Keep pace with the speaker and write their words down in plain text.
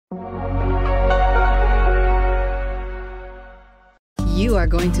You are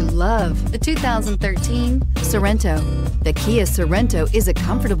going to love the 2013 Sorento. The Kia Sorento is a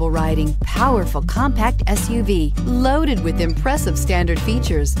comfortable riding, powerful compact SUV loaded with impressive standard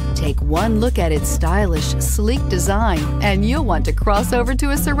features. Take one look at its stylish, sleek design and you'll want to cross over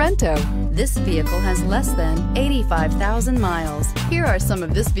to a Sorento. This vehicle has less than 85,000 miles. Here are some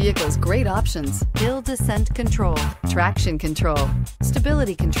of this vehicle's great options: hill descent control, traction control,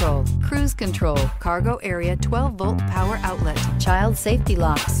 stability control, cruise control, cargo area 12-volt power outlet, child safety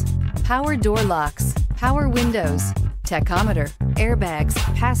locks, power door locks, power windows, tachometer, airbags,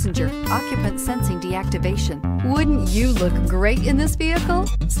 passenger, occupant sensing deactivation. Wouldn't you look great in this vehicle?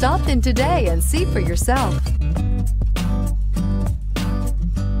 Stop in today and see for yourself.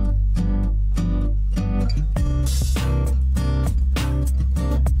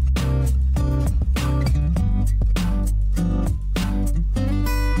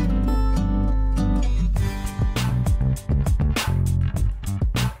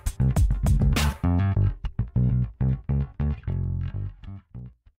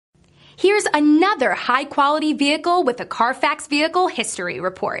 Here's another high-quality vehicle with a Carfax Vehicle History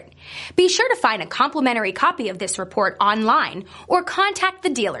Report. Be sure to find a complimentary copy of this report online or contact the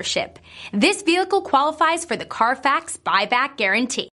dealership. This vehicle qualifies for the Carfax Buyback Guarantee.